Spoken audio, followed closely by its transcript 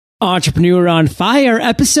Entrepreneur on Fire,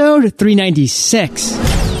 episode 396.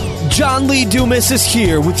 John Lee Dumas is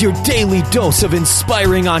here with your daily dose of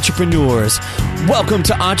inspiring entrepreneurs. Welcome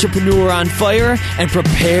to Entrepreneur on Fire and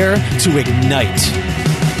prepare to ignite.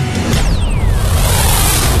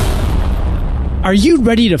 Are you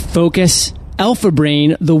ready to focus? Alpha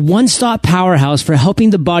Brain, the one-stop powerhouse for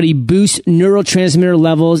helping the body boost neurotransmitter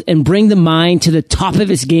levels and bring the mind to the top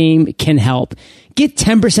of its game, can help. Get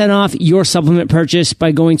 10% off your supplement purchase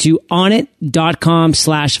by going to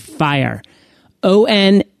onnit.com/fire.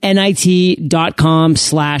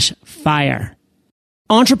 onnit.com/fire.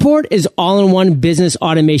 Entreport is all-in-one business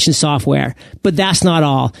automation software, but that's not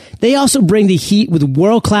all. They also bring the heat with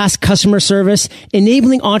world-class customer service,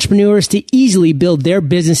 enabling entrepreneurs to easily build their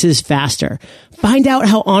businesses faster. Find out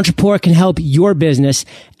how Entreport can help your business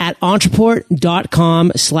at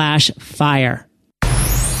entreport.com/fire.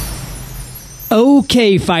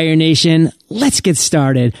 Okay, Fire Nation, let's get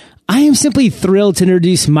started. I am simply thrilled to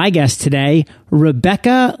introduce my guest today,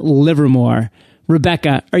 Rebecca Livermore.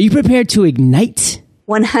 Rebecca, are you prepared to ignite?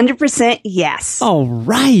 100% yes. All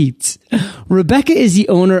right. Rebecca is the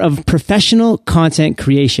owner of Professional Content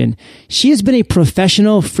Creation. She has been a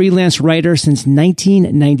professional freelance writer since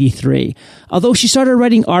 1993. Although she started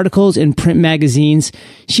writing articles in print magazines,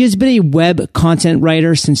 she has been a web content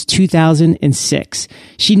writer since 2006.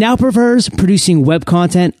 She now prefers producing web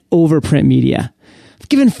content over print media. I've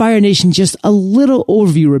given Fire Nation just a little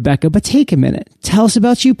overview, Rebecca, but take a minute. Tell us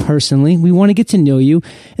about you personally. We want to get to know you,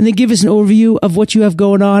 and then give us an overview of what you have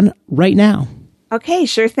going on right now. Okay,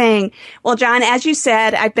 sure thing. Well, John, as you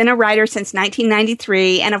said, I've been a writer since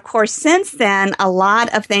 1993. And of course, since then, a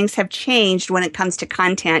lot of things have changed when it comes to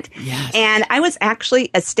content. Yes. And I was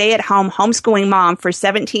actually a stay-at-home homeschooling mom for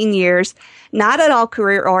 17 years, not at all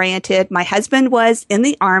career-oriented. My husband was in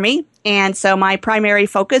the Army. And so my primary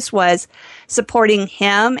focus was supporting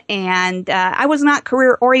him. And I was not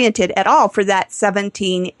career-oriented at all for that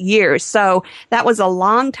 17 years. So that was a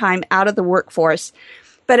long time out of the workforce.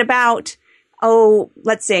 But about,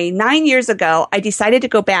 let's say 9 years ago, I decided to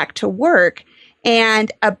go back to work.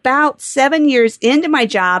 And about 7 years into my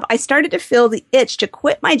job, I started to feel the itch to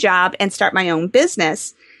quit my job and start my own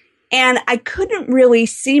business. And I couldn't really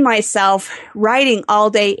see myself writing all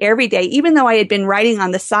day, every day, even though I had been writing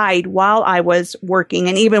on the side while I was working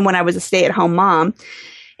and even when I was a stay-at-home mom.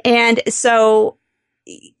 And so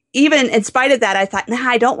even in spite of that, I thought,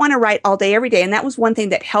 I don't want to write all day, every day. And that was one thing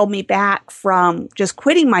that held me back from just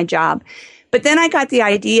quitting my job. But then I got the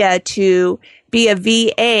idea to be a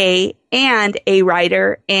VA and a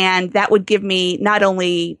writer, and that would give me not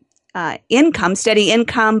only steady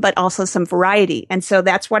income, but also some variety. And so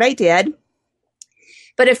that's what I did.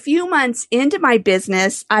 But a few months into my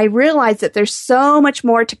business, I realized that there's so much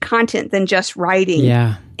more to content than just writing.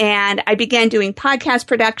 Yeah. And I began doing podcast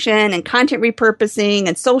production and content repurposing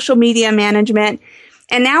and social media management.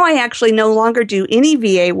 And now I actually no longer do any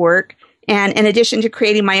VA work. And in addition to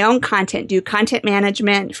creating my own content, do content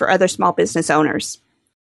management for other small business owners.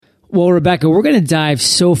 Well, Rebecca, we're going to dive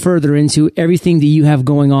so further into everything that you have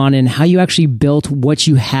going on and how you actually built what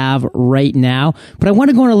you have right now. But I want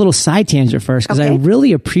to go on a little side tangent first, because I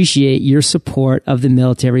really appreciate your support of the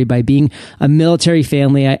military by being a military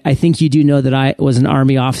family. I think you do know that I was an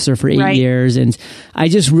Army officer for 8 years. And I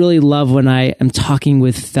just really love when I am talking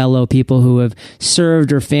with fellow people who have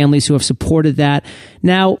served or families who have supported that.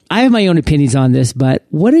 Now, I have my own opinions on this, but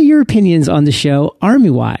what are your opinions on the show Army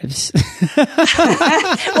Wives?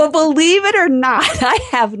 Well, believe it or not, I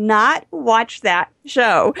have not watched that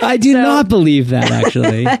show. I do not believe that,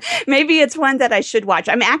 actually. Maybe it's one that I should watch.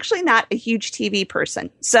 I'm actually not a huge TV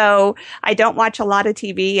person, so I don't watch a lot of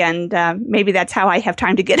TV, and maybe that's how I have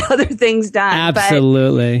time to get other things done.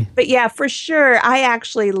 Absolutely. But yeah, for sure, I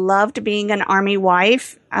actually loved being an Army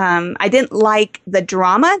wife. I didn't like the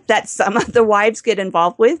drama that some of the wives get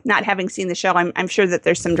involved with. Not having seen the show, I'm sure that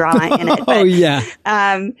there's some drama in it. But, yeah.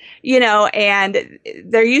 And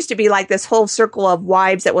there used to be like this whole circle of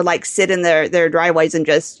wives that would like sit in their driveways and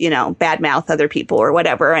just, badmouth other people or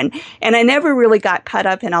whatever. And I never really got caught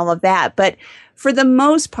up in all of that. But for the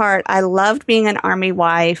most part, I loved being an Army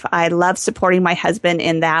wife. I loved supporting my husband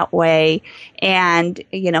in that way. And,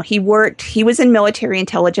 he was in military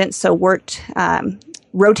intelligence, so worked,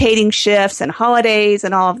 rotating shifts and holidays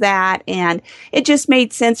and all of that. And it just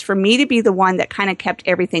made sense for me to be the one that kind of kept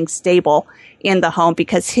everything stable in the home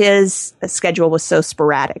because his schedule was so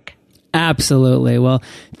sporadic. Absolutely. Well,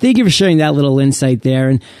 thank you for sharing that little insight there.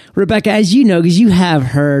 And Rebecca, as you know, because you have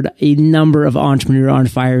heard a number of Entrepreneur on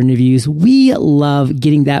Fire interviews, we love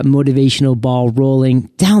getting that motivational ball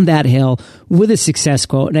rolling down that hill with a success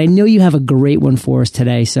quote. And I know you have a great one for us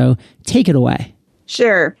today, so take it away.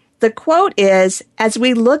 Sure. the quote is, as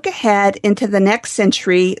we look ahead into the next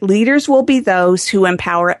century, leaders will be those who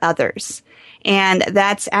empower others. And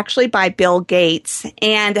that's actually by Bill Gates.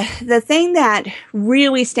 And the thing that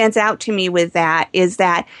really stands out to me with that is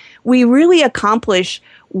that we really accomplish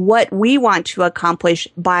what we want to accomplish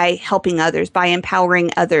by helping others, by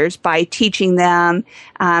empowering others, by teaching them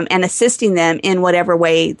and assisting them in whatever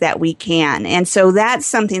way that we can. And so that's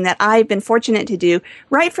something that I've been fortunate to do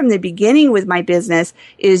right from the beginning with my business,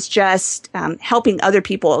 is just helping other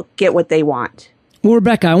people get what they want. Well,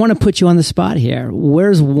 Rebecca, I want to put you on the spot here.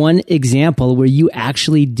 Where's one example where you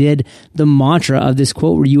actually did the mantra of this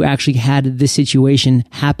quote, where you actually had this situation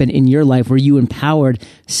happen in your life, where you empowered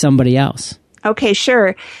somebody else? Okay,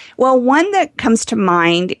 sure. Well, one that comes to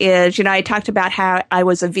mind is, I talked about how I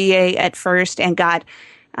was a VA at first and got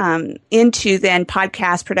into then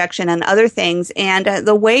podcast production and other things. And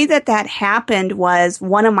the way that happened was,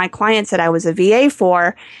 one of my clients that I was a VA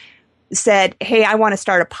for said, hey, I want to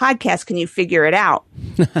start a podcast. Can you figure it out?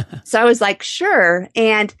 So I was like, sure.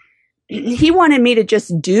 And he wanted me to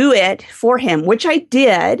just do it for him, which I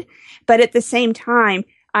did. But at the same time,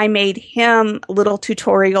 I made him little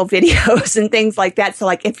tutorial videos and things like that. So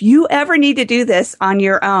like, if you ever need to do this on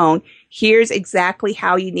your own, here's exactly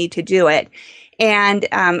how you need to do it. And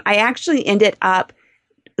I actually ended up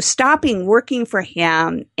stopping working for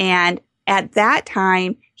him. And at that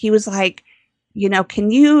time, he was like, can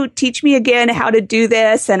you teach me again how to do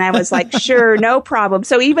this? And I was like, sure, no problem.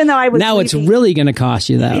 So even though I was now, it's really going to cost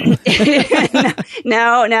you though.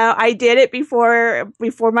 No, I did it before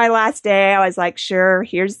my last day. I was like, sure,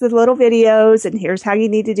 here's the little videos and here's how you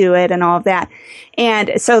need to do it and all of that.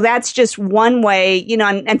 And so that's just one way,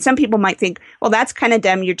 and some people might think, well, that's kind of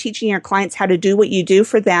dumb. You're teaching your clients how to do what you do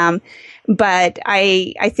for them. But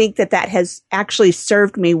I think that has actually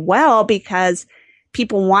served me well, because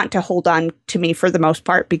people want to hold on to me for the most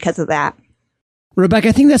part because of that. Rebecca,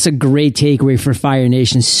 I think that's a great takeaway for Fire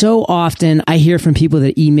Nation. So often I hear from people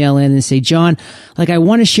that email in and say, John, I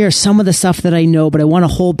want to share some of the stuff that I know, but I want to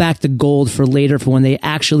hold back the gold for later, for when they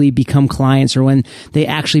actually become clients or when they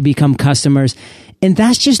actually become customers. And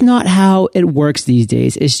that's just not how it works these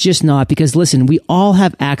days. It's just not, because listen, we all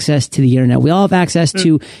have access to the internet. We all have access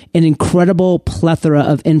to an incredible plethora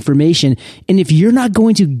of information. And if you're not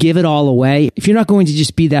going to give it all away, if you're not going to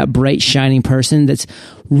just be that bright, shining person that's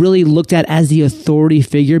really looked at as the authority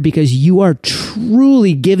figure because you are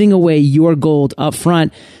truly giving away your gold up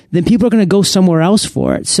front, then people are going to go somewhere else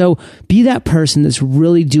for it. So be that person that's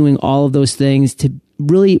really doing all of those things to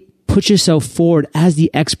really put yourself forward as the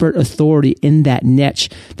expert authority in that niche.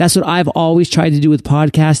 That's what I've always tried to do with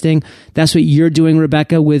podcasting. That's what you're doing,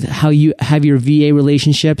 Rebecca, with how you have your VA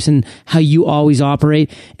relationships and how you always operate.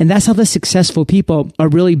 And that's how the successful people are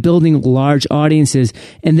really building large audiences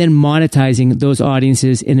and then monetizing those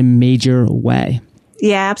audiences in a major way.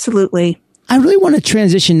 Yeah, absolutely. I really want to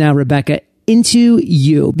transition now, Rebecca, into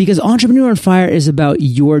you, because Entrepreneur on Fire is about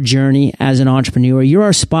your journey as an entrepreneur. You're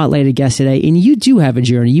our spotlighted guest today, and you do have a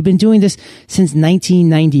journey. You've been doing this since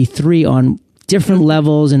 1993 on different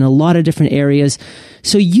levels in a lot of different areas.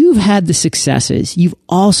 So you've had the successes. You've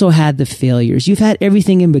also had the failures. You've had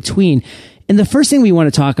everything in between. And the first thing we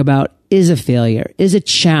want to talk about is a failure, is a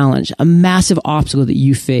challenge, a massive obstacle that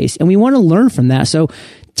you faced. And we want to learn from that. So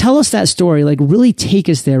tell us that story, really take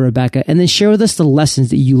us there, Rebecca, and then share with us the lessons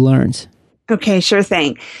that you learned. Okay, sure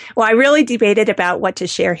thing. Well, I really debated about what to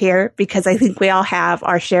share here, because I think we all have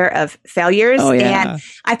our share of failures. Oh, yeah. And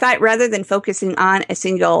I thought, rather than focusing on a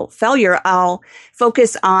single failure, I'll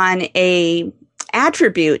focus on a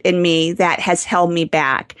attribute in me that has held me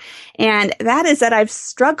back. And that is that I've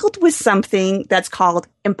struggled with something that's called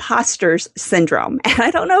imposter's syndrome. And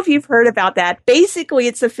I don't know if you've heard about that. Basically,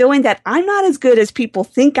 it's the feeling that I'm not as good as people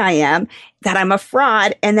think I am, that I'm a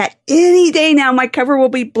fraud, and that any day now my cover will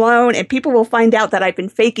be blown and people will find out that I've been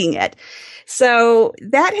faking it. So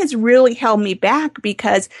that has really held me back,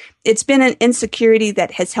 because it's been an insecurity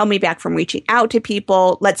that has held me back from reaching out to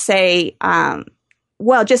people. Let's say,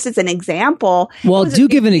 well, just as an example. Well, do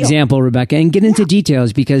give an example, Rebecca, and get into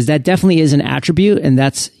details, because that definitely is an attribute, and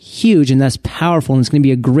that's huge and that's powerful, and it's going to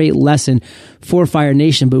be a great lesson for Fire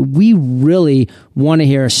Nation. But we really want to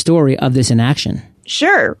hear a story of this in action.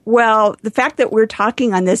 Sure. Well, the fact that we're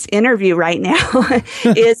talking on this interview right now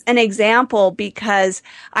is an example, because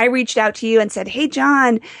I reached out to you and said, hey,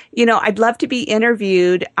 John, I'd love to be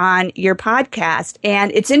interviewed on your podcast.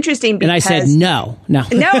 And it's interesting because... And I said, no. No,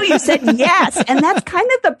 you said yes. And that's kind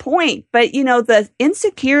of the point. But, the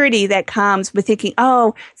insecurity that comes with thinking,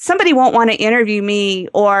 oh, somebody won't want to interview me,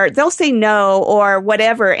 or they'll say no, or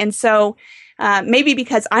whatever. And so... maybe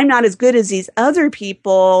because I'm not as good as these other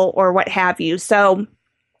people or what have you. So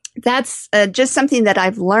that's just something that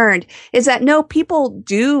I've learned is that no, people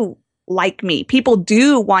do like me. People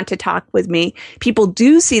do want to talk with me. People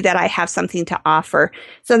do see that I have something to offer.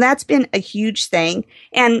 So that's been a huge thing.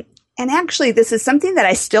 And actually, this is something that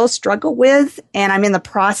I still struggle with, and I'm in the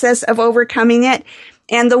process of overcoming it.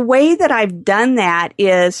 And the way that I've done that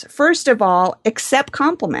is, first of all, accept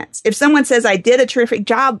compliments. If someone says I did a terrific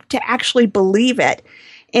job, to actually believe it.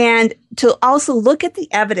 And to also look at the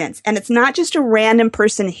evidence. And it's not just a random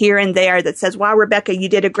person here and there that says, wow, Rebecca, you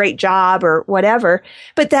did a great job or whatever,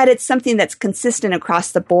 but that it's something that's consistent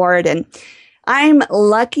across the board. And I'm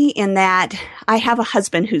lucky in that I have a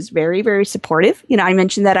husband who's very, very supportive. You know, I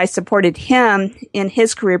mentioned that I supported him in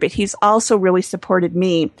his career, but he's also really supported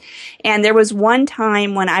me. And there was one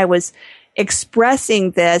time when I was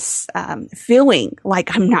expressing this feeling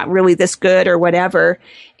like I'm not really this good or whatever.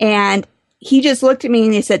 And he just looked at me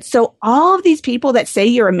and he said, so all of these people that say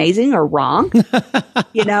you're amazing are wrong,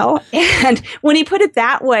 you know? And when he put it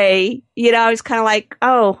that way, you know, I was kind of like,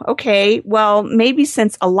 oh, okay, well, maybe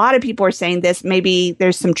since a lot of people are saying this, maybe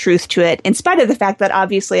there's some truth to it, in spite of the fact that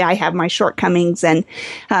obviously I have my shortcomings and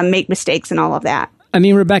make mistakes and all of that. I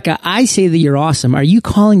mean, Rebecca, I say that you're awesome. Are you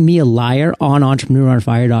calling me a liar on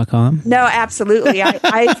entrepreneuronfire.com? No, absolutely.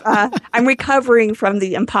 I'm recovering from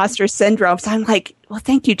the imposter syndrome. So I'm like, well,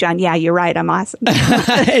 thank you, John. Yeah, you're right. I'm awesome.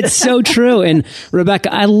 It's so true. And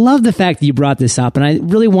Rebecca, I love the fact that you brought this up. And I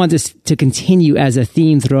really want this to continue as a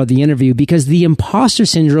theme throughout the interview, because the imposter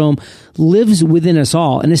syndrome lives within us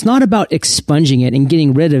all. And it's not about expunging it and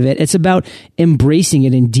getting rid of it. It's about embracing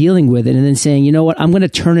it and dealing with it and then saying, you know what, I'm going to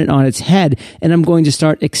turn it on its head and I'm going to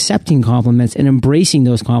start accepting compliments and embracing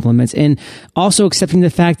those compliments, and also accepting the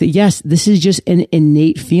fact that, yes, this is just an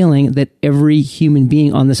innate feeling that every human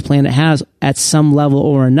being on this planet has at some level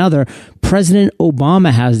or another. President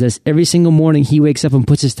Obama has this. Every single morning he wakes up and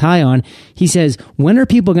puts his tie on. He says, when are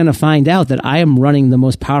people going to find out that I am running the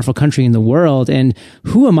most powerful country in the world? And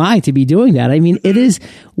who am I to be doing that? I mean, it is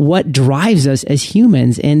what drives us as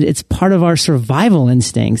humans, and it's part of our survival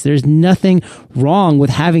instincts. There's nothing wrong with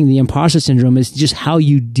having the imposter syndrome. It's just how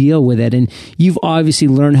you deal with it. And you've obviously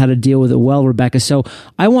learned how to deal with it well, Rebecca. So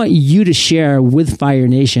I want you to share with Fire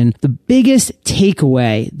Nation the biggest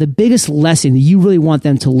takeaway, the biggest lesson that you really want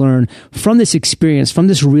them to learn from this experience, from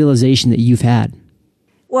this realization that you've had.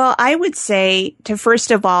 Well, I would say to,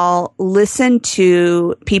 first of all, listen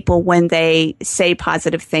to people when they say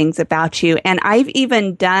positive things about you. And I've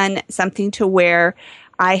even done something to where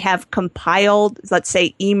I have compiled, let's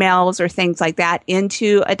say, emails or things like that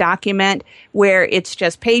into a document where it's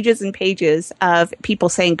just pages and pages of people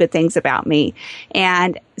saying good things about me.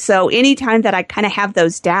 And so anytime that I kind of have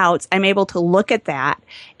those doubts, I'm able to look at that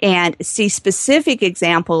and see specific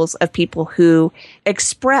examples of people who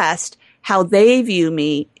expressed how they view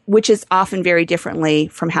me, which is often very differently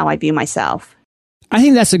from how I view myself. I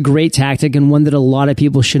think that's a great tactic, and one that a lot of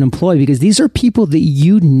people should employ, because these are people that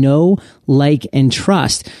you know, like, and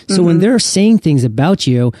trust. So when they're saying things about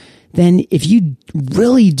you, then if you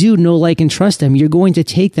really do know, like, and trust them, you're going to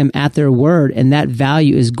take them at their word, and that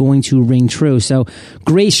value is going to ring true. So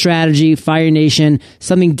great strategy, Fire Nation.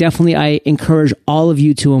 Something definitely I encourage all of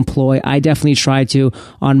you to employ. I definitely try to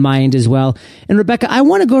on my end as well. And Rebecca, I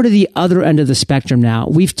want to go to the other end of the spectrum now.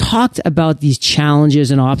 We've talked about these challenges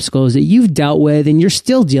and obstacles that you've dealt with and you're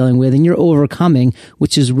still dealing with and you're overcoming,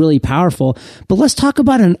 which is really powerful. But let's talk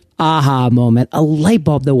about an aha moment, a light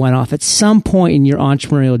bulb that went off at some point in your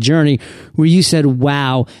entrepreneurial journey where you said,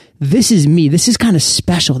 wow, this is me. This is kind of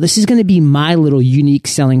special. This is going to be my little unique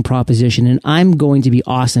selling proposition, and I'm going to be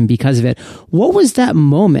awesome because of it. What was that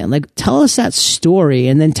moment? Like, tell us that story,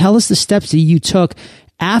 and then tell us the steps that you took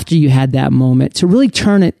after you had that moment to really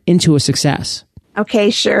turn it into a success. Okay,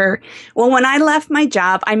 sure. Well, when I left my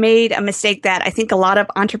job, I made a mistake that I think a lot of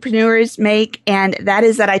entrepreneurs make, and that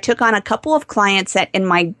is that I took on a couple of clients that in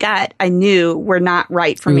my gut I knew were not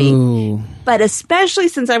right for me. But especially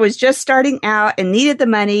since I was just starting out and needed the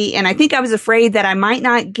money, and I think I was afraid that I might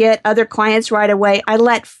not get other clients right away, I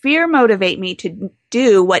let fear motivate me to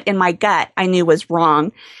do what in my gut I knew was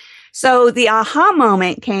wrong. So the aha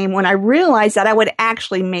moment came when I realized that I would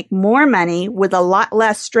actually make more money with a lot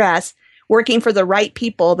less stress working for the right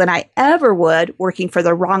people than I ever would working for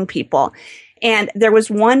the wrong people. And there was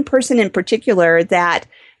one person in particular that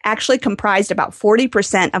actually comprised about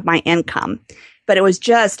 40% of my income. But it was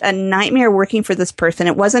just a nightmare working for this person.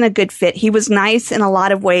 It wasn't a good fit. He was nice in a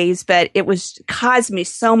lot of ways, but it caused me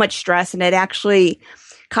so much stress, and it actually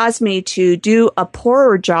caused me to do a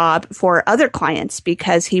poorer job for other clients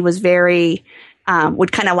because he was very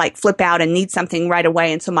would kind of like flip out and need something right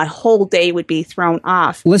away. And so my whole day would be thrown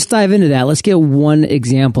off. Let's dive into that. Let's get one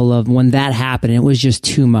example of when that happened. It was just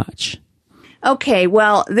too much. Okay,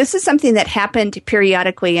 well, this is something that happened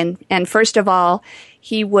periodically. And first of all,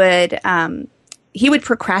 he would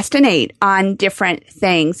procrastinate on different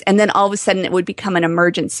things. And then all of a sudden it would become an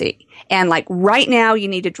emergency. And like right now you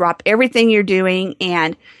need to drop everything you're doing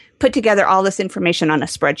and put together all this information on a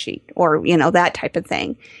spreadsheet or, that type of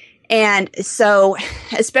thing. And so,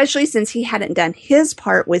 especially since he hadn't done his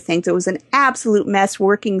part with things, it was an absolute mess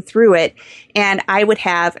working through it. And I would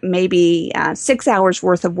have maybe 6 hours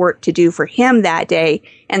worth of work to do for him that day.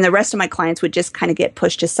 And the rest of my clients would just kind of get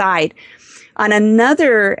pushed aside. On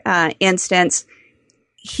another instance,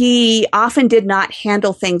 he often did not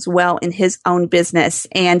handle things well in his own business.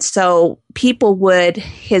 And so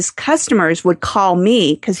his customers would call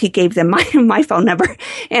me because he gave them my phone number.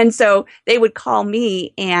 And so they would call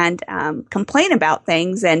me and complain about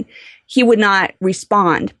things, and he would not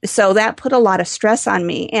respond. So that put a lot of stress on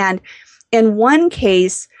me. And in one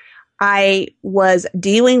case, I was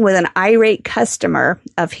dealing with an irate customer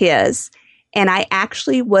of his, and I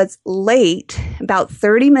actually was late, about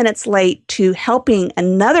 30 minutes late, to helping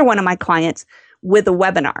another one of my clients with a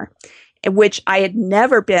webinar, which I had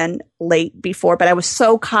never been late before, but I was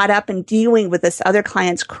so caught up in dealing with this other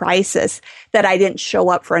client's crisis that I didn't show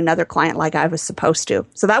up for another client like I was supposed to.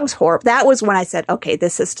 So that was horrible. That was when I said, okay,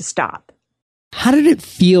 this is to stop. How did it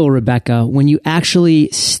feel, Rebecca, when you actually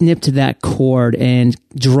snipped that cord and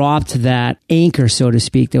dropped that anchor, so to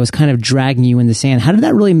speak, that was kind of dragging you in the sand? How did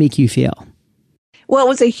that really make you feel? Well, it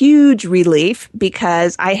was a huge relief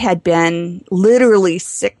because I had been literally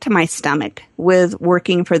sick to my stomach with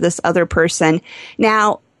working for this other person.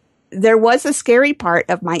 Now, there was a scary part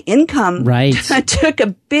of my income. Right. Took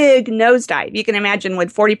a big nosedive. You can imagine when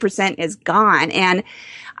 40% is gone. And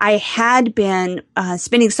I had been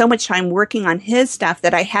spending so much time working on his stuff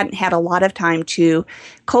that I hadn't had a lot of time to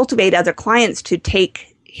cultivate other clients to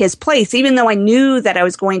take his place, even though I knew that I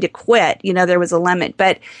was going to quit. There was a limit.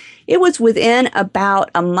 But it was within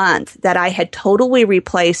about a month that I had totally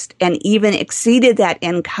replaced and even exceeded that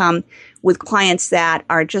income with clients that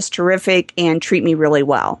are just terrific and treat me really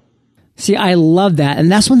well. See, I love that.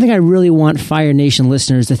 And that's one thing I really want Fire Nation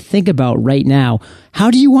listeners to think about right now.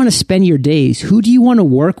 How do you want to spend your days? Who do you want to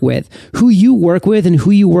work with? Who you work with and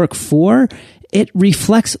who you work for, it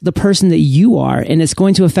reflects the person that you are, and it's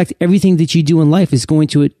going to affect everything that you do in life. It's going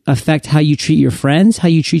to affect how you treat your friends, how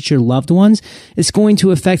you treat your loved ones. It's going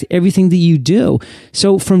to affect everything that you do.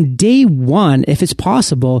 So from day one, if it's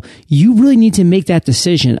possible, you really need to make that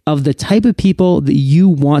decision of the type of people that you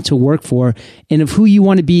want to work for and of who you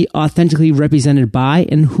want to be authentically represented by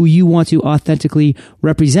and who you want to authentically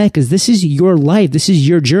represent, because this is your life. This is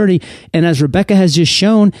your journey. And as Rebecca has just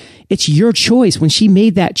shown, it's your choice. When she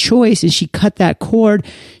made that choice and she cut that cord,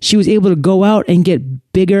 she was able to go out and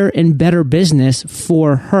get bigger and better business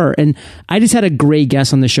for her. And I just had a great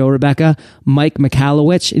guest on the show, Rebecca, Mike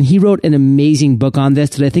Michalowicz, and he wrote an amazing book on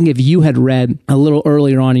this that I think if you had read a little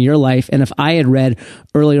earlier on in your life, and if I had read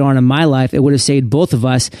earlier on in my life, it would have saved both of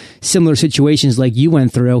us similar situations like you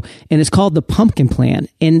went through. And it's called The Pumpkin Plan.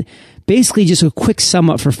 And basically, just a quick sum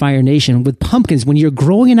up for Fire Nation. With pumpkins, when you're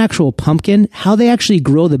growing an actual pumpkin, how they actually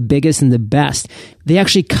grow the biggest and the best, they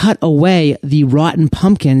actually cut away the rotten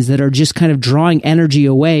pumpkins that are just kind of drawing energy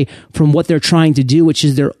away from what they're trying to do, which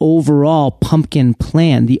is their overall pumpkin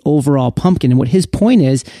plan, the overall pumpkin. And what his point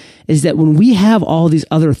is that when we have all these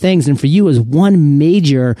other things, and for you is one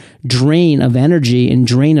major drain of energy and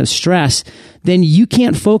drain of stress, then you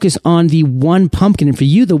can't focus on the one pumpkin. And for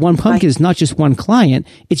you, the one pumpkin is not just one client,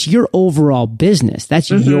 it's your overall business.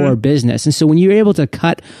 That's your business. And so when you're able to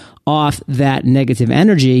cut off that negative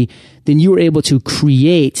energy, then you were able to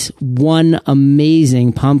create one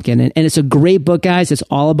amazing pumpkin. And it's a great book, guys. It's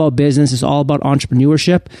all about business. It's all about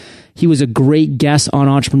entrepreneurship. He was a great guest on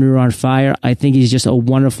Entrepreneur on Fire. I think he's just a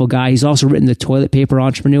wonderful guy. He's also written The Toilet Paper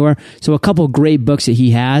Entrepreneur. So a couple of great books that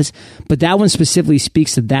he has. But that one specifically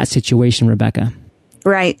speaks to that situation, Rebecca.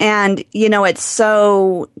 Right. And, it's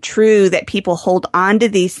so true that people hold on to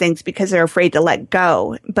these things because they're afraid to let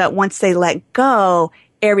go. But once they let go,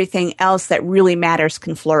 everything else that really matters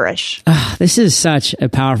can flourish. This is such a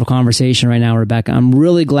powerful conversation right now, Rebecca. I'm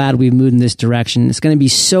really glad we've moved in this direction. It's going to be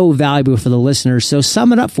so valuable for the listeners. So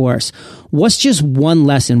sum it up for us. What's just one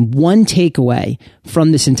lesson, one takeaway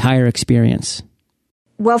from this entire experience?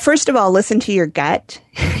 Well, first of all, listen to your gut.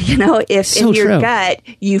 If so in your gut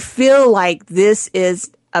you feel like this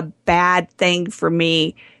is a bad thing for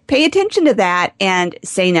me, pay attention to that and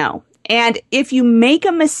say no. And if you make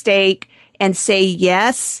a mistake and say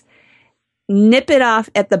yes, nip it off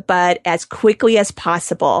at the bud as quickly as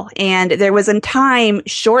possible. And there was a time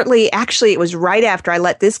shortly, actually, it was right after I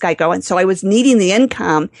let this guy go. And so I was needing the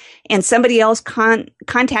income, and somebody else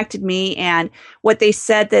contacted me, and what they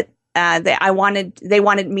said that they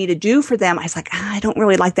wanted me to do for them, I was like, I don't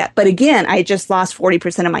really like that. But again, I just lost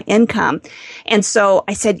 40% of my income. And so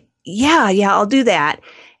I said, yeah, I'll do that.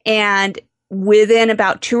 And within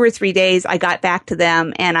about 2 or 3 days, I got back to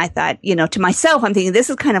them, and I thought, to myself, I'm thinking, this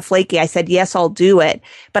is kind of flaky. I said, yes, I'll do it.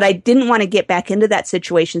 But I didn't want to get back into that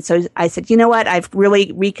situation. So I said, you know what? I've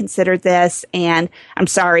really reconsidered this, and I'm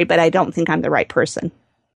sorry, but I don't think I'm the right person.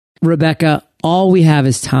 Rebecca, all we have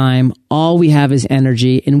is time. All we have is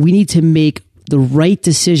energy, and we need to make the right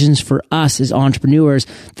decisions for us as entrepreneurs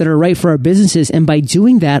that are right for our businesses. And by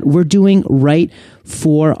doing that, we're doing right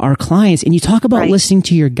for our clients. And you talk about listening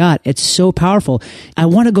to your gut. It's so powerful. I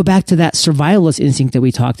want to go back to that survivalist instinct that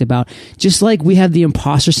we talked about. Just like we have the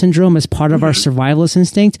imposter syndrome as part of our survivalist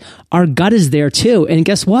instinct, our gut is there too. And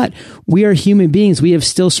guess what? We are human beings. We have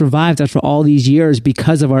still survived after all these years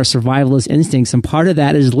because of our survivalist instincts. And part of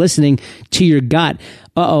that is listening to your gut.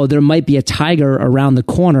 There might be a tiger around the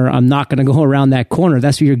corner. I'm not going to go around that corner.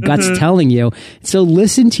 That's what your gut's telling you. So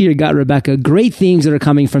listen to your gut, Rebecca. Great themes that are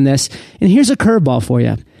coming from this. And here's a curveball for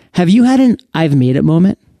you. Have you had an I've made it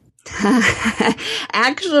moment?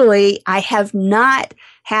 Actually, I have not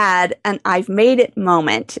had an I've made it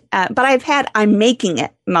moment, but I've had I'm making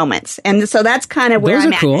it moments. And so that's kind of where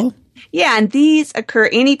I'm at. Those are cool. Yeah, and these occur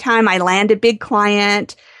anytime I land a big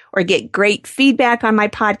client, or get great feedback on my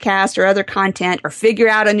podcast or other content, or figure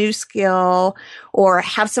out a new skill, or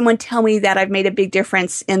have someone tell me that I've made a big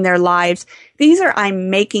difference in their lives. These are I'm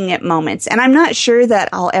making it moments. And I'm not sure that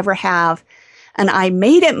I'll ever have an I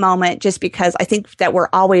made it moment, just because I think that we're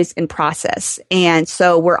always in process. And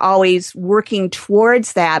so we're always working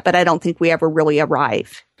towards that, but I don't think we ever really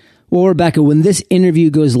arrive. Well, Rebecca, when this interview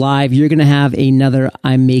goes live, you're going to have another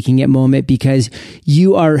I'm making it moment, because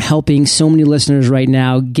you are helping so many listeners right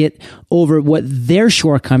now get over what their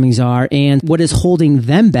shortcomings are and what is holding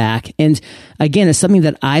them back. And again, it's something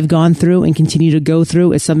that I've gone through and continue to go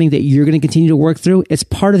through. It's something that you're going to continue to work through. It's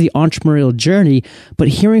part of the entrepreneurial journey, but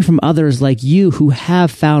hearing from others like you who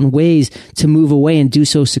have found ways to move away and do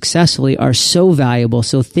so successfully are so valuable.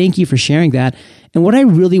 So thank you for sharing that. And what I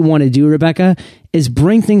really want to do, Rebecca, is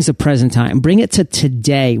bring things to present time, bring it to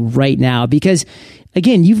today, right now, because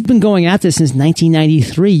again, you've been going at this since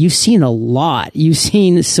 1993. You've seen a lot. You've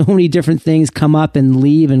seen so many different things come up and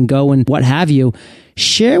leave and go and what have you.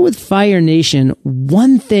 Share with Fire Nation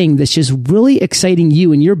one thing that's just really exciting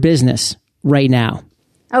you and your business right now.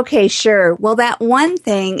 Okay, sure. Well, that one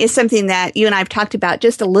thing is something that you and I have talked about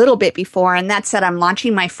just a little bit before, and that's that I'm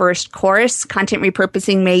launching my first course, Content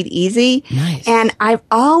Repurposing Made Easy. Nice. And I've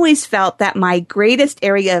always felt that my greatest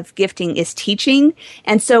area of gifting is teaching.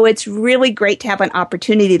 And so it's really great to have an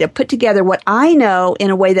opportunity to put together what I know in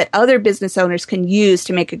a way that other business owners can use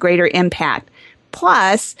to make a greater impact.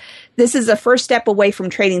 Plus, this is the first step away from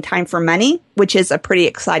trading time for money, which is a pretty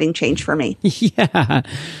exciting change for me. Yeah.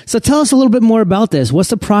 So tell us a little bit more about this. What's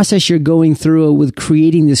the process you're going through with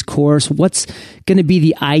creating this course? What's going to be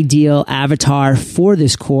the ideal avatar for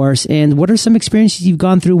this course? And what are some experiences you've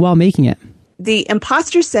gone through while making it? The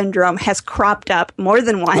imposter syndrome has cropped up more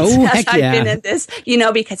than once as I've been in this,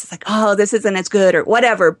 because it's like, this isn't as good or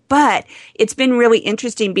whatever. But it's been really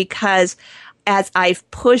interesting because as I've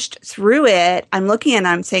pushed through it, I'm looking and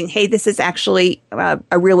I'm saying, hey, this is actually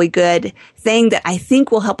a really good thing that I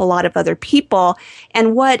think will help a lot of other people.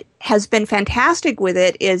 And what has been fantastic with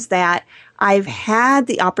it is that I've had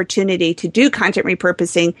the opportunity to do content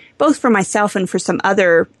repurposing, both for myself and for some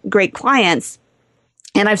other great clients.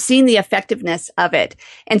 And I've seen the effectiveness of it.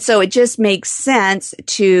 And so it just makes sense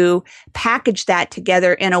to package that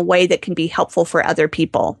together in a way that can be helpful for other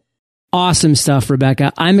people. Awesome stuff,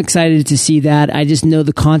 Rebecca. I'm excited to see that. I just know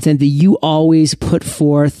the content that you always put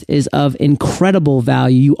forth is of incredible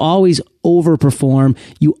value. You always overperform.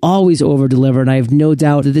 You always overdeliver. And I have no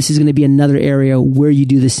doubt that this is going to be another area where you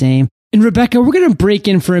do the same. And Rebecca, we're going to break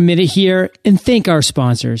in for a minute here and thank our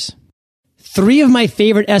sponsors. 3 of my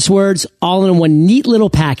favorite S words all in one neat little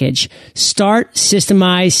package. Start,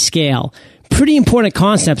 systemize, scale. Pretty important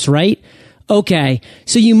concepts, right? Okay,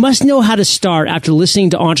 so you must know how to start after listening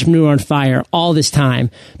to Entrepreneur on Fire all this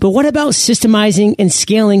time. But what about systemizing and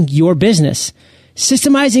scaling your business?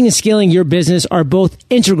 Systemizing and scaling your business are both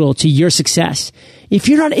integral to your success. If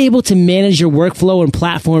you're not able to manage your workflow and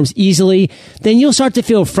platforms easily, then you'll start to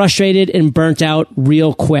feel frustrated and burnt out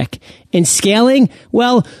real quick. And scaling?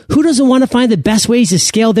 Well, who doesn't want to find the best ways to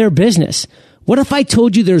scale their business? What if I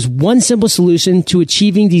told you there's one simple solution to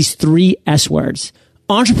achieving these 3 S words?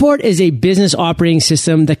 Entreport is a business operating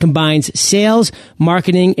system that combines sales,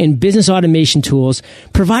 marketing, and business automation tools,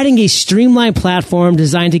 providing a streamlined platform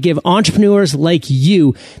designed to give entrepreneurs like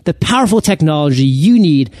you the powerful technology you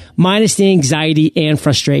need, minus the anxiety and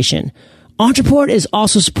frustration. Entreport is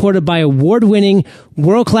also supported by award-winning,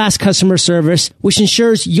 world-class customer service, which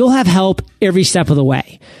ensures you'll have help every step of the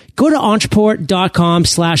way. Go to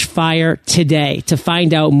entreport.com/fire today to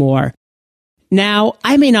find out more. Now,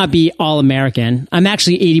 I may not be all American. I'm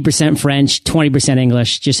actually 80% French, 20%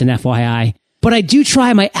 English, just an FYI. But I do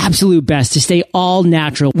try my absolute best to stay all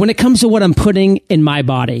natural when it comes to what I'm putting in my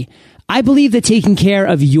body. I believe that taking care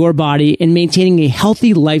of your body and maintaining a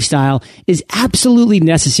healthy lifestyle is absolutely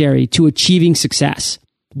necessary to achieving success.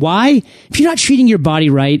 Why? If you're not treating your body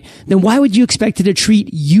right, then why would you expect it to treat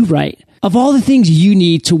you right? Of all the things you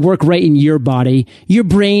need to work right in your body, your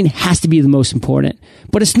brain has to be the most important.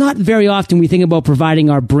 But it's not very often we think about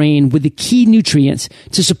providing our brain with the key nutrients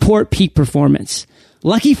to support peak performance.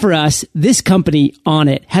 Lucky for us, this company,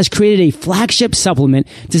 Onnit, has created a flagship supplement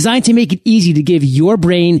designed to make it easy to give your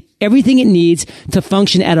brain everything it needs to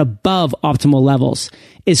function at above optimal levels.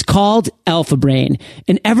 It's called Alpha Brain,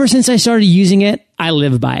 and ever since I started using it, I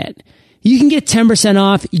live by it. You can get 10%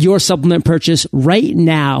 off your supplement purchase right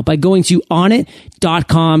now by going to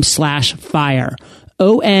onnit.com/fire.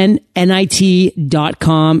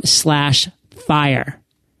 onnit.com/fire.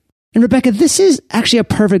 And Rebecca, this is actually a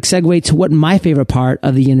perfect segue to what my favorite part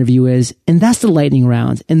of the interview is, and that's the lightning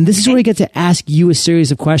round. And this is where we get to ask you a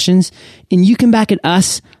series of questions, and you come back at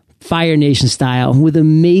us Fire Nation style with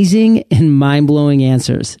amazing and mind-blowing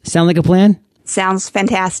answers. Sound like a plan? Sounds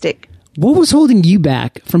fantastic. What was holding you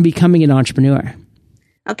back from becoming an entrepreneur?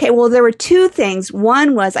 Okay, well, there were two things.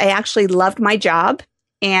 One was I actually loved my job.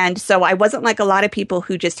 And so I wasn't like a lot of people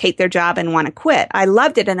who just hate their job and want to quit. I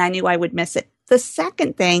loved it and I knew I would miss it. The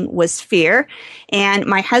second thing was fear. And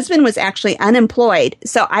my husband was actually unemployed.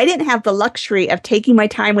 So I didn't have the luxury of taking my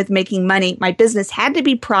time with making money. My business had to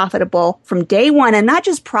be profitable from day one, and not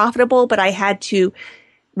just profitable, but I had to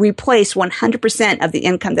replace 100% of the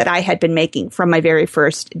income that I had been making from my very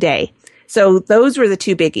first day. So those were the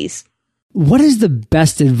two biggies. What is the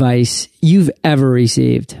best advice you've ever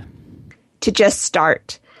received? To just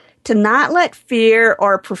start. To not let fear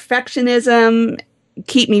or perfectionism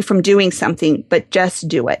keep me from doing something, but just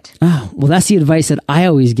do it. Oh, well, that's the advice that I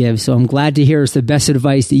always give. So I'm glad to hear it's the best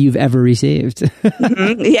advice that you've ever received.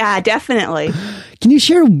 Mm-hmm. Yeah, definitely. Can you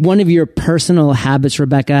share one of your personal habits,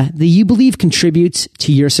 Rebecca, that you believe contributes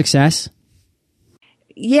to your success?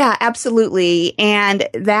 Yeah, absolutely. And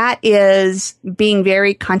that is being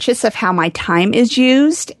very conscious of how my time is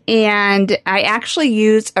used. And I actually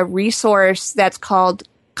use a resource that's called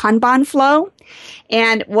Kanban Flow.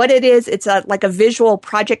 And what it is, it's like a visual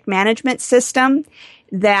project management system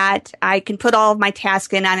that I can put all of my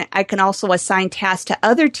tasks in, and I can also assign tasks to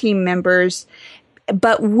other team members.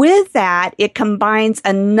 But with that, it combines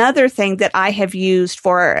another thing that I have used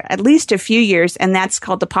for at least a few years, and that's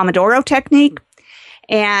called the Pomodoro technique.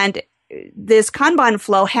 And this Kanban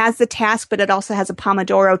flow has the task, but it also has a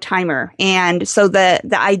Pomodoro timer. And so the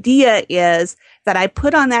idea is that I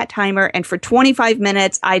put on that timer, and for 25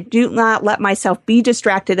 minutes, I do not let myself be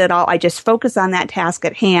distracted at all. I just focus on that task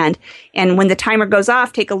at hand. And when the timer goes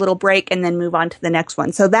off, take a little break and then move on to the next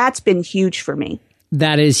one. So that's been huge for me.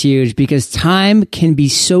 That is huge because time can be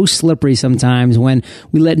so slippery sometimes when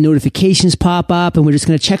we let notifications pop up and we're just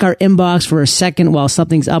going to check our inbox for a second while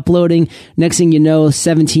something's uploading. Next thing you know,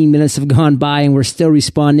 17 minutes have gone by and we're still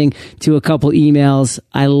responding to a couple emails.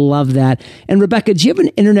 I love that. And Rebecca, do you have an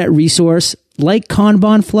internet resource like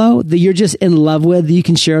Kanban Flow that you're just in love with that you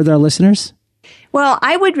can share with our listeners? Well,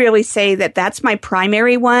 I would really say that that's my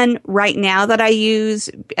primary one right now that I use,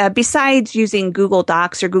 besides using Google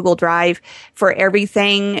Docs or Google Drive for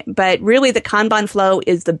everything. But really, the Kanban Flow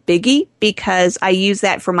is the biggie because I use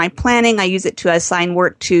that for my planning. I use it to assign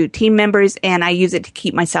work to team members, and I use it to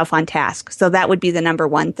keep myself on task. So that would be the number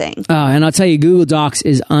one thing. Oh, and I'll tell you, Google Docs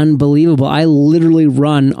is unbelievable. I literally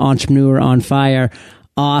run Entrepreneur on Fire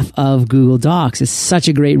off of Google Docs. It's such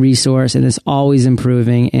a great resource and it's always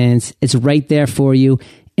improving, and it's right there for you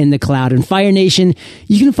in the cloud. And Fire Nation,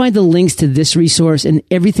 you can find the links to this resource and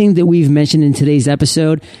everything that we've mentioned in today's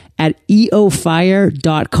episode at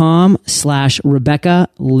eofire.com/Rebecca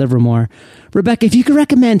Livermore. Rebecca, if you could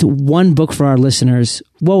recommend one book for our listeners,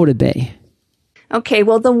 what would it be? Okay,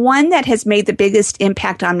 well, the one that has made the biggest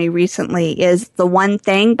impact on me recently is The One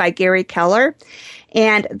Thing by Gary Keller.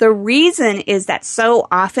 And the reason is that so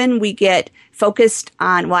often we get focused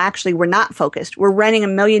on, well, actually, we're not focused. We're running a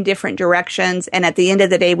million different directions. And at the end of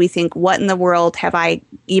the day, we think, what in the world have I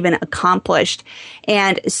even accomplished?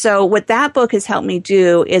 And so what that book has helped me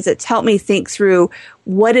do is it's helped me think through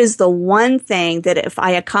what is the one thing that if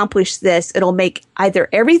I accomplish this, it'll make either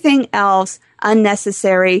everything else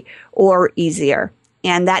unnecessary or easier.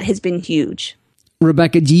 And that has been huge.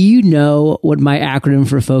 Rebecca, do you know what my acronym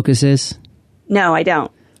for focus is? No, I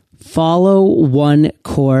don't. Follow one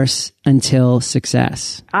course until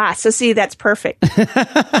success. So see, that's perfect.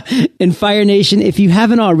 In Fire Nation, if you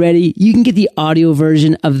haven't already, you can get the audio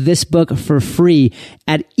version of this book for free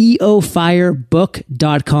at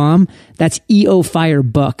eofirebook.com. That's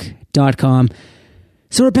eofirebook.com.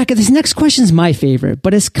 So Rebecca, this next question is my favorite,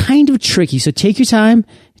 but it's kind of tricky. So take your time,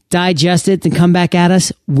 digest it, then come back at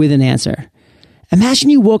us with an answer. Imagine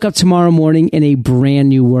you woke up tomorrow morning in a brand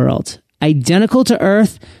new world, identical to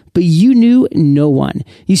Earth, but you knew no one.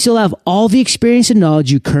 You still have all the experience and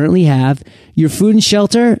knowledge you currently have, your food and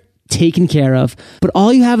shelter taken care of, but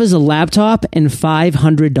all you have is a laptop and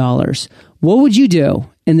 $500. What would you do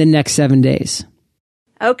in the next 7 days?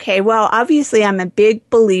 Okay, well, obviously I'm a big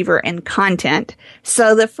believer in content.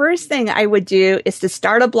 So the first thing I would do is to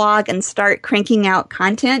start a blog and start cranking out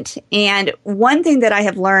content. And one thing that I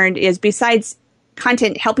have learned is besides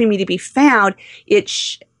content helping me to be found, it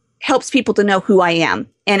helps people to know who I am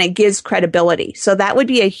and it gives credibility. So that would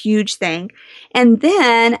be a huge thing. And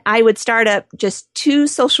then I would start up just 2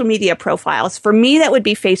 social media profiles. For me, that would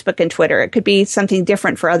be Facebook and Twitter. It could be something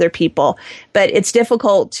different for other people, but it's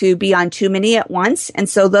difficult to be on too many at once. And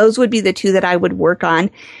so those would be the 2 that I would work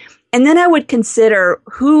on. And then I would consider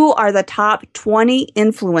who are the top 20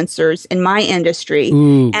 influencers in my industry.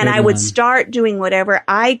 And I would start doing whatever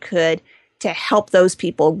I could to help those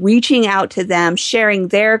people, reaching out to them, sharing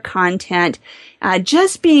their content,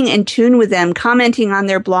 just being in tune with them, commenting on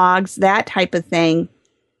their blogs, that type of thing.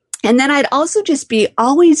 And then I'd also just be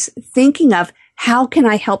always thinking of how can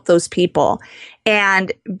I help those people?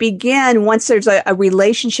 And begin, once there's a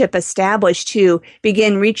relationship established, to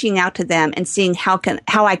begin reaching out to them and seeing how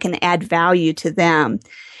I can add value to them.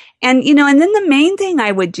 And, and then the main thing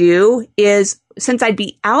I would do is, since I'd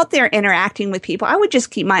be out there interacting with people, I would just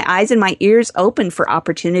keep my eyes and my ears open for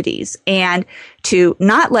opportunities and to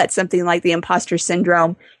not let something like the imposter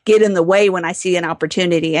syndrome get in the way when I see an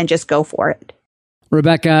opportunity and just go for it.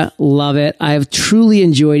 Rebecca, love it. I've truly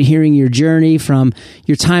enjoyed hearing your journey from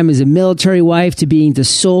your time as a military wife to being the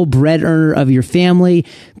sole bread earner of your family,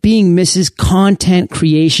 being Mrs. Content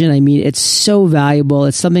Creation. I mean, it's so valuable.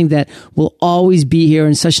 It's something that will always be here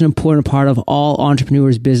and such an important part of all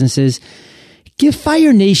entrepreneurs' businesses. Give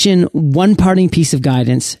Fire Nation one parting piece of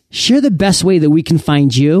guidance. Share the best way that we can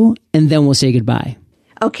find you, and then we'll say goodbye.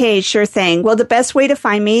 Okay, sure thing. Well, the best way to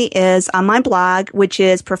find me is on my blog, which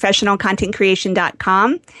is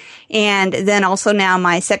professionalcontentcreation.com. And then also now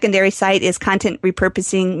my secondary site is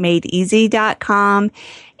contentrepurposingmadeeasy.com.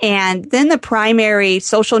 And then the primary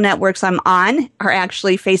social networks I'm on are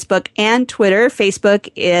actually Facebook and Twitter. Facebook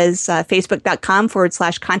is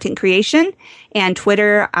facebook.com/content creation. And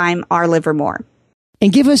Twitter, I'm R. Livermore.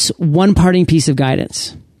 And give us one parting piece of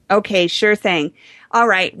guidance. Okay, sure thing. All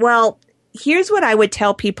right. Well, here's what I would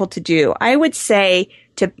tell people to do. I would say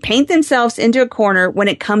to paint themselves into a corner when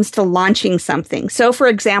it comes to launching something. So, for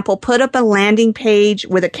example, put up a landing page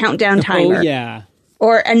with a countdown timer. Oh, yeah.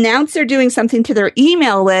 Or announce they're doing something to their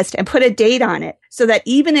email list and put a date on it so that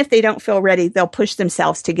even if they don't feel ready, they'll push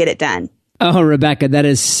themselves to get it done. Oh, Rebecca, that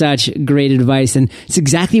is such great advice. And it's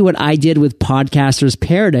exactly what I did with Podcasters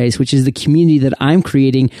Paradise, which is the community that I'm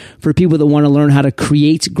creating for people that want to learn how to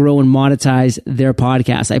create, grow, and monetize their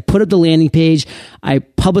podcast. I put up the landing page. I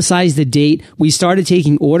publicized the date. We started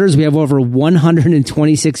taking orders. We have over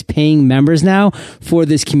 126 paying members now for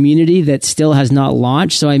this community that still has not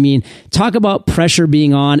launched. So, I mean, talk about pressure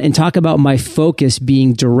being on and talk about my focus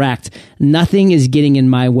being direct. Nothing is getting in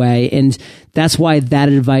my way. And that's why that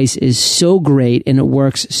advice is so great and it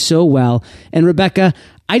works so well. And Rebecca,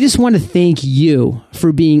 I just want to thank you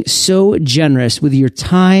for being so generous with your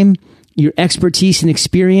time, your expertise and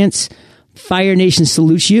experience. Fire Nation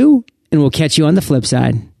salutes you, and we'll catch you on the flip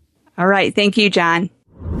side. All right. Thank you, John.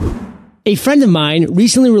 A friend of mine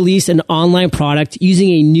recently released an online product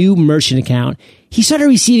using a new merchant account. He started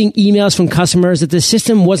receiving emails from customers that the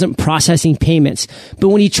system wasn't processing payments. But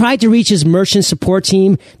when he tried to reach his merchant support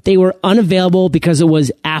team, they were unavailable because it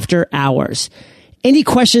was after hours. Any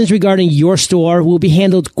questions regarding your store will be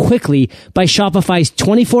handled quickly by Shopify's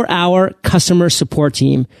 24-hour customer support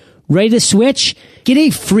team. Ready to switch? Get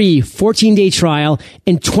a free 14-day trial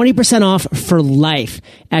and 20% off for life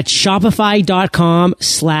at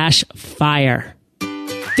shopify.com/fire.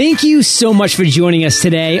 Thank you so much for joining us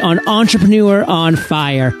today on Entrepreneur on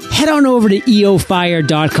Fire. Head on over to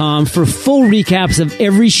eofire.com for full recaps of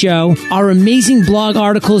every show, our amazing blog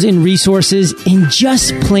articles and resources, and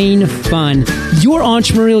just plain fun. Your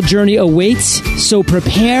entrepreneurial journey awaits, so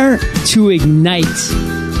prepare to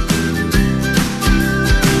ignite.